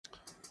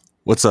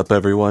What's up,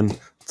 everyone?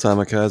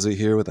 Tamikaze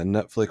here with a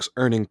Netflix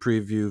earning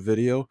preview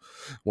video.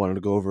 Wanted to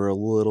go over a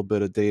little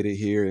bit of data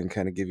here and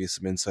kind of give you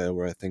some insight of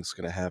where I think is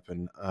going to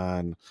happen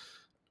on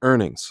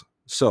earnings.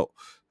 So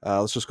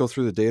let's just go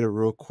through the data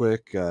real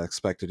quick.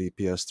 Expected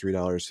EPS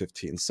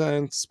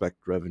 $3.15.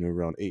 Expect revenue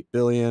around $8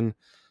 billion.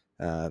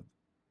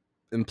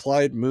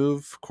 Implied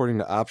move, according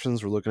to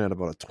options, we're looking at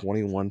about a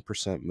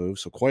 21% move,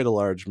 so quite a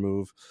large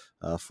move.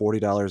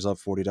 $40 up,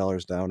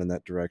 $40 down in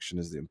that direction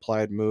is the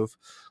implied move.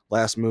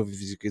 Last move,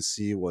 as you can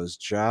see, was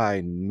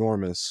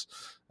ginormous,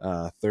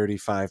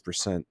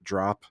 35%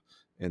 drop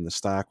in the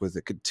stock, with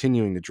it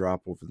continuing to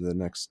drop over the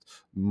next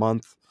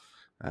month.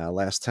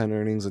 Last 10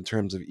 earnings in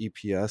terms of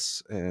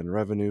EPS and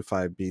revenue,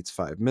 5 beats,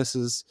 5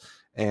 misses,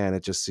 and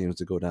it just seems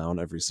to go down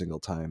every single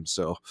time.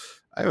 So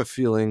I have a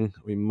feeling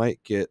we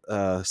might get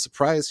a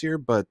surprise here,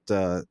 but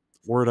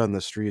word on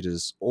the street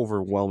is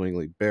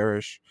overwhelmingly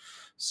bearish.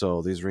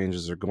 So these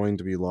ranges are going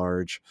to be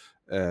large,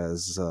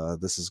 as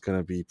this is going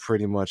to be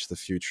pretty much the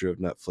future of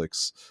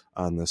Netflix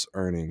on this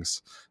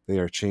earnings. They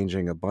are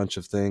changing a bunch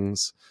of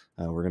things.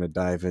 We're going to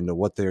dive into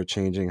what they are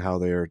changing, how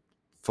they are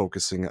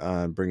focusing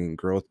on bringing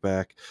growth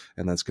back,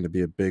 and that's going to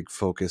be a big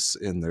focus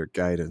in their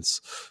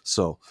guidance.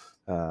 So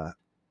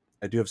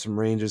I do have some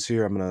ranges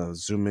here. I'm going to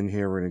zoom in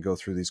here. We're going to go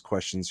through these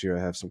questions here.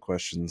 I have some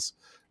questions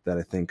that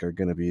I think are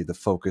going to be the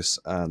focus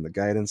on the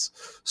guidance.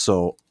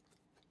 So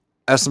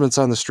estimates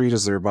on the street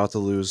is they're about to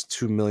lose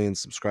 2 million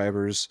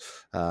subscribers,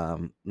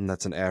 and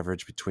that's an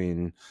average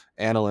between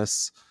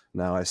analysts.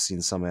 Now, I've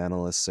seen some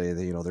analysts say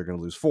that they're going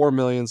to lose 4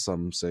 million.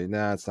 Some say,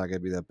 nah, it's not going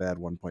to be that bad,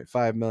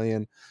 1.5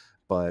 million.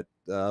 But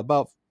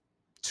about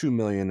 2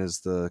 million is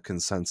the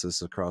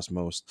consensus across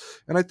most.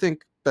 And I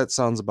think that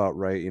sounds about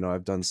right.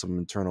 I've done some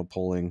internal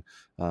polling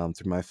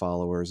through my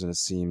followers, and it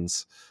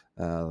seems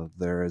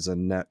there is a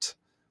net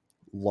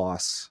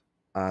loss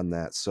on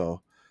that.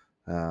 So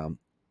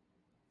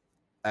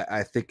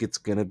I think it's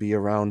going to be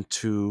around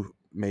 2,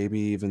 maybe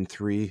even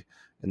 3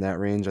 in that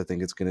range. I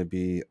think it's going to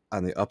be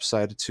on the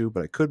upside of 2,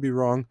 but I could be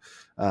wrong.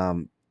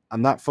 I'm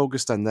not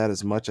focused on that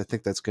as much. I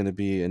think that's going to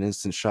be an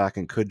instant shock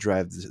and could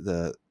drive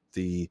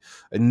the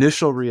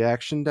initial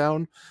reaction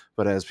down,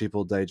 but as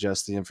people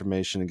digest the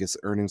information and gets the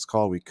earnings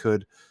call, we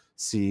could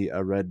see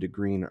a red to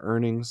green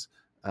earnings.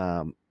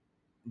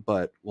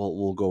 But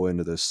we'll go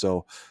into this.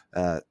 So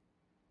a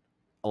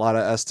lot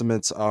of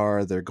estimates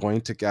are they're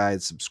going to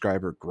guide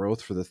subscriber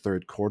growth for the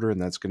third quarter,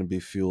 and that's going to be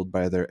fueled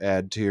by their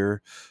ad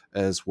tier,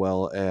 as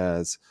well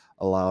as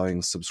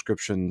allowing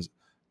subscription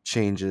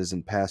changes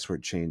and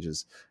password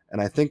changes.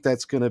 And I think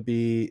that's going to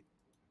be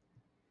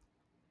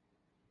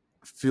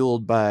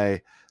fueled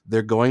by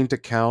they're going to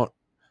count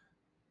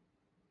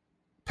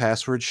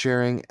password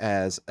sharing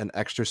as an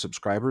extra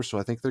subscriber. So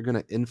I think they're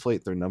going to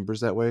inflate their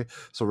numbers that way.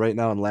 So right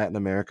now in Latin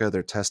America,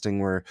 they're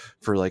testing where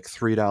for like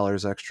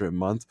 $3 extra a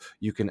month,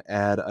 you can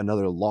add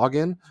another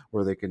login,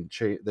 where they can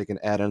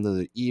add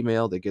another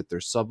email. They get their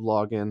sub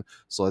login.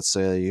 So let's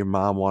say your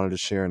mom wanted to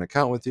share an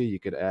account with you, you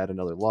could add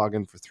another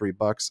login for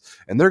 $3,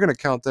 and they're going to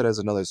count that as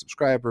another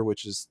subscriber,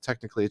 which is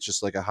technically it's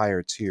just like a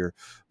higher tier,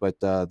 but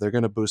they're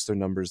going to boost their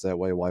numbers that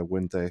way. Why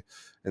wouldn't they?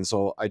 And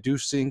so I do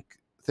think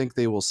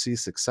they will see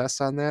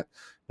success on that.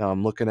 Now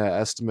I'm looking at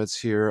estimates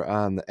here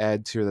on the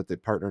ad tier that they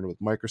partnered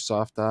with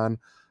Microsoft on.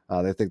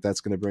 They think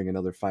that's going to bring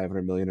another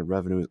 500 million in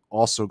revenue,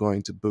 also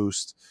going to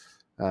boost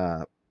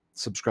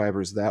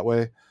subscribers that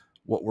way.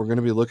 What we're going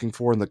to be looking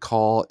for in the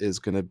call is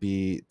going to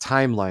be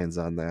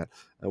timelines on that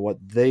and what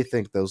they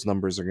think those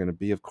numbers are going to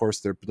be. Of course,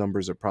 their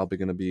numbers are probably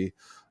going to be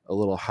a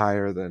little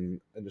higher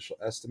than initial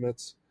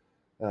estimates,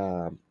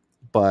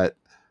 but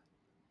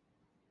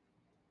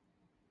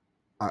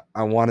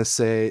I want to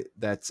say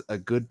that's a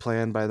good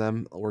plan by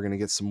them. We're going to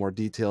get some more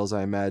details,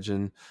 I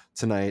imagine,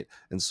 tonight.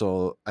 And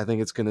so I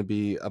think it's going to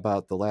be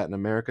about the Latin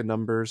America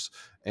numbers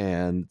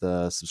and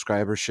the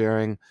subscriber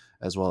sharing,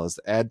 as well as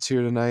the ad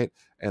tier tonight.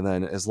 And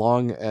then as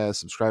long as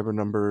subscriber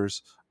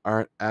numbers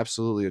aren't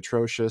absolutely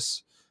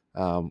atrocious,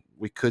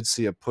 we could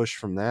see a push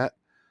from that.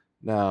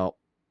 Now,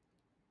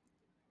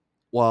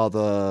 while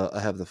I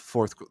have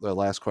the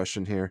last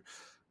question here,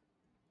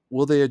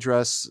 will they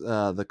address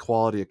the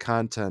quality of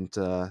content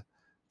that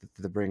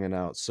they're bringing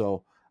out?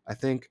 So I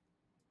think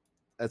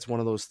that's one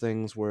of those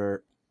things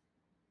where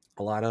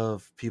a lot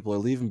of people are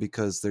leaving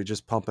because they're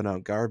just pumping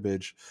out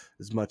garbage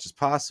as much as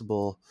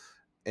possible,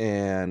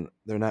 and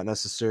they're not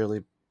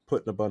necessarily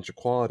putting a bunch of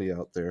quality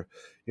out there.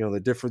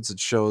 The difference it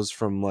shows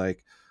from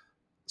like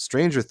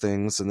Stranger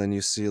Things, and then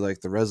you see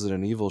like the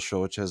Resident Evil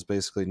show, which has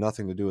basically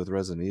nothing to do with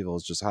Resident Evil.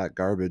 It's just hot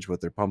garbage,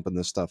 but they're pumping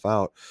this stuff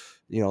out.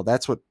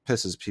 That's what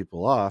pisses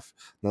people off.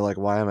 They're like,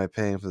 why am I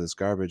paying for this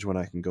garbage when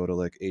I can go to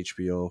like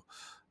HBO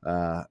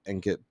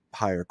and get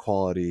higher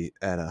quality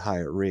at a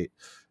higher rate?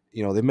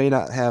 They may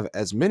not have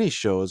as many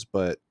shows,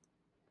 but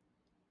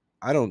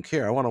I don't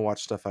care. I want to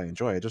watch stuff I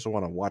enjoy. I just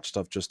want to watch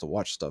stuff just to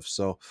watch stuff.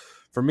 So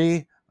for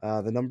me,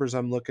 the numbers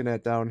I'm looking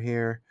at down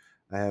here,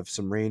 I have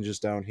some ranges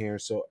down here.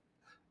 So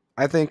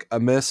I think a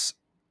miss,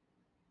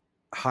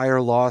 higher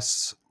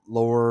loss,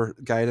 lower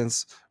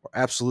guidance,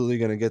 we're absolutely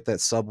going to get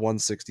that sub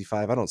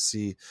 165. I don't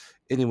see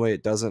anyway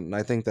it doesn't, and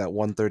I think that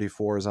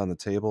 134 is on the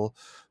table.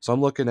 So I'm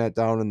looking at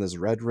down in this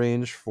red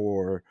range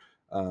for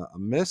a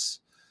miss.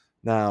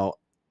 Now,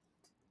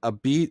 a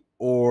beat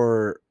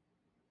or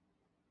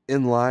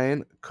in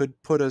line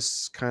could put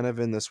us kind of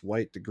in this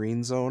white to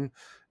green zone.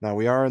 Now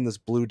we are in this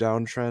blue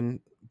downtrend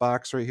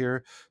box right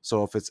here.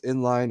 So if it's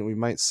in line, we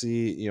might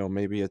see,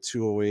 maybe a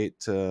 208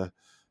 to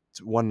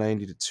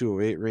 190 to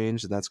 208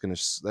 range, and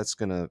that's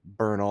gonna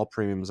burn all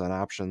premiums on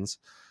options.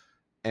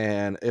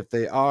 And if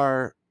they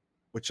are,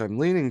 which I'm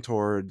leaning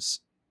towards,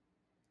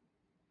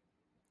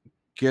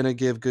 gonna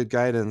give good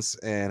guidance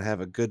and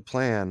have a good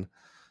plan,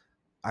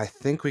 I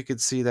think we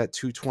could see that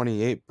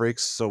 228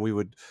 breaks. So we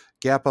would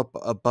gap up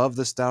above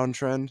this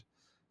downtrend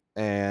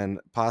and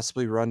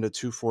possibly run to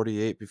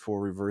 248 before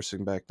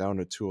reversing back down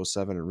to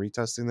 207 and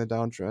retesting the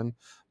downtrend,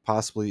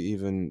 possibly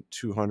even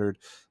 200.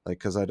 Like,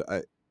 because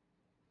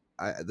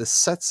this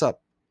sets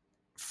up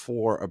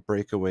for a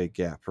breakaway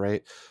gap,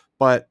 right?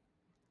 But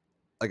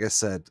like I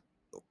said,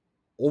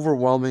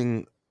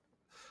 overwhelming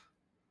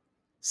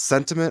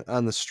sentiment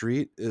on the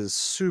street is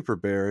super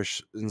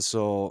bearish, and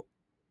so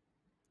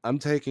I'm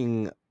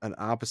taking an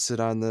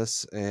opposite on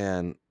this,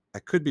 and I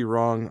could be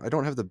wrong. I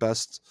don't have the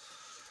best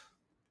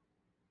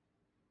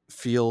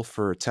feel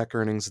for tech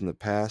earnings in the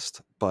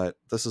past, but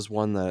this is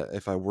one that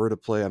if I were to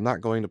play, I'm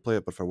not going to play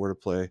it, but if I were to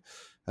play,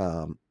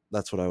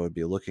 that's what I would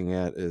be looking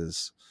at,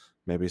 is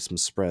maybe some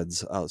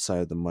spreads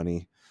outside the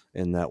money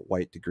in that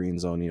white to green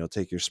zone.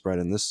 Take your spread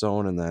in this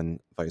zone, and then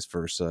vice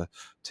versa,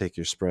 take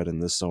your spread in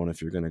this zone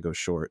if you're going to go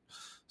short.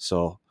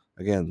 So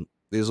again,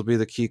 these will be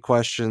the key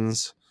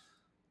questions,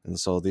 and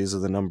so these are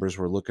the numbers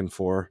we're looking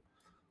for.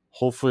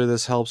 Hopefully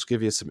this helps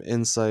give you some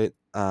insight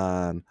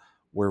on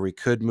where we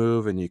could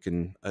move, and you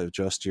can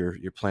adjust your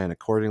plan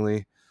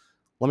accordingly.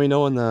 Let me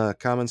know in the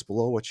comments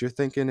below what you're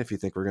thinking. If you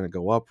think we're going to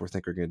go up or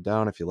think we're going to go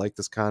down. If you like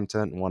this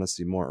content and want to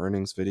see more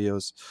earnings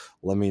videos,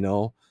 let me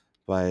know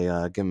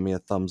by giving me a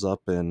thumbs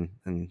up and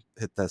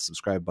hit that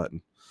subscribe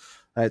button.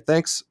 All right,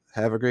 thanks.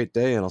 Have a great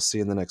day, and I'll see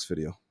you in the next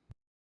video.